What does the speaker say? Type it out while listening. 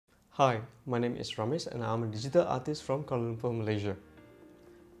Hi, my name is Rames and I'm a digital artist from Kuala Lumpur, Malaysia.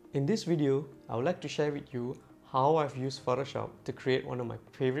 In this video, I would like to share with you how I've used Photoshop to create one of my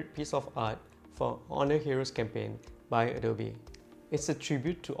favorite pieces of art for Honor Heroes campaign by Adobe. It's a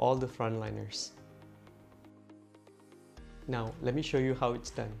tribute to all the frontliners. Now, let me show you how it's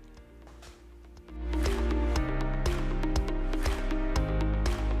done.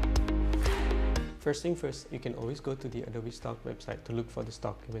 First thing first, you can always go to the Adobe stock website to look for the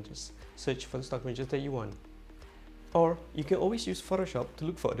stock images. Search for the stock images that you want. Or you can always use Photoshop to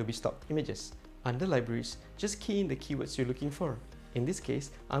look for Adobe stock images. Under libraries, just key in the keywords you're looking for. In this case,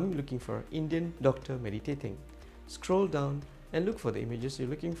 I'm looking for Indian doctor meditating. Scroll down and look for the images you're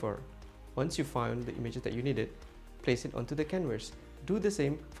looking for. Once you find the images that you needed, place it onto the canvas. Do the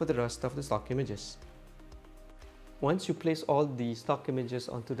same for the rest of the stock images. Once you place all the stock images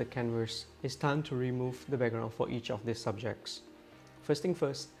onto the canvas, it's time to remove the background for each of these subjects. First thing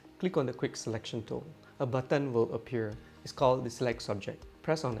first, click on the quick selection tool. A button will appear. It's called the select subject.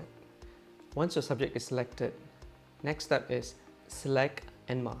 Press on it. Once your subject is selected, next step is select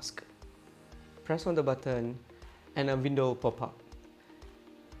and mask. Press on the button and a window will pop up.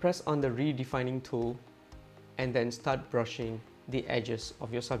 Press on the redefining tool and then start brushing the edges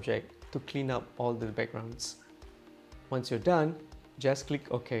of your subject to clean up all the backgrounds. Once you're done, just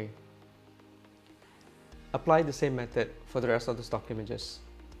click OK. Apply the same method for the rest of the stock images.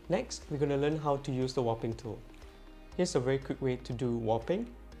 Next, we're going to learn how to use the warping tool. Here's a very quick way to do warping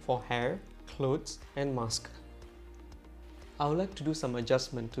for hair, clothes, and mask. I would like to do some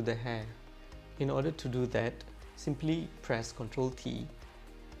adjustment to the hair. In order to do that, simply press Ctrl T,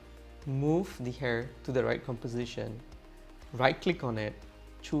 move the hair to the right composition, right click on it,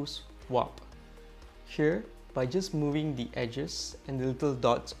 choose Warp. Here, by just moving the edges and the little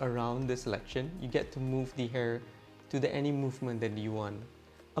dots around the selection, you get to move the hair to any movement that you want.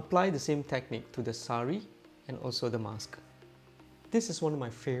 Apply the same technique to the sari and also the mask. This is one of my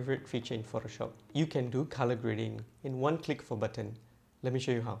favorite features in Photoshop. You can do color grading in one click of a button. Let me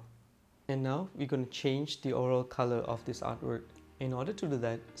show you how. And now we're going to change the overall color of this artwork. In order to do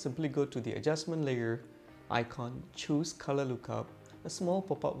that, simply go to the adjustment layer icon, choose color lookup. A small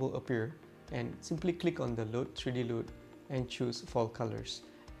pop-up will appear and simply click on the load 3D load and choose fall colors,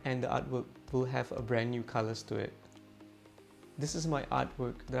 and the artwork will have a brand new colors to it. This is my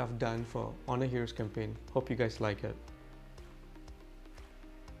artwork that I've done for Honor Heroes campaign. Hope you guys like it.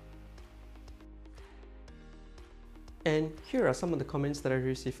 And here are some of the comments that I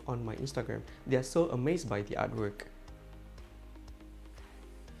received on my Instagram. They are so amazed by the artwork.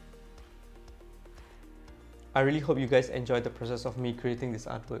 I really hope you guys enjoyed the process of me creating this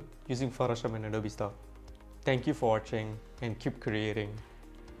artwork using Photoshop and Adobe Stock. Thank you for watching and keep creating.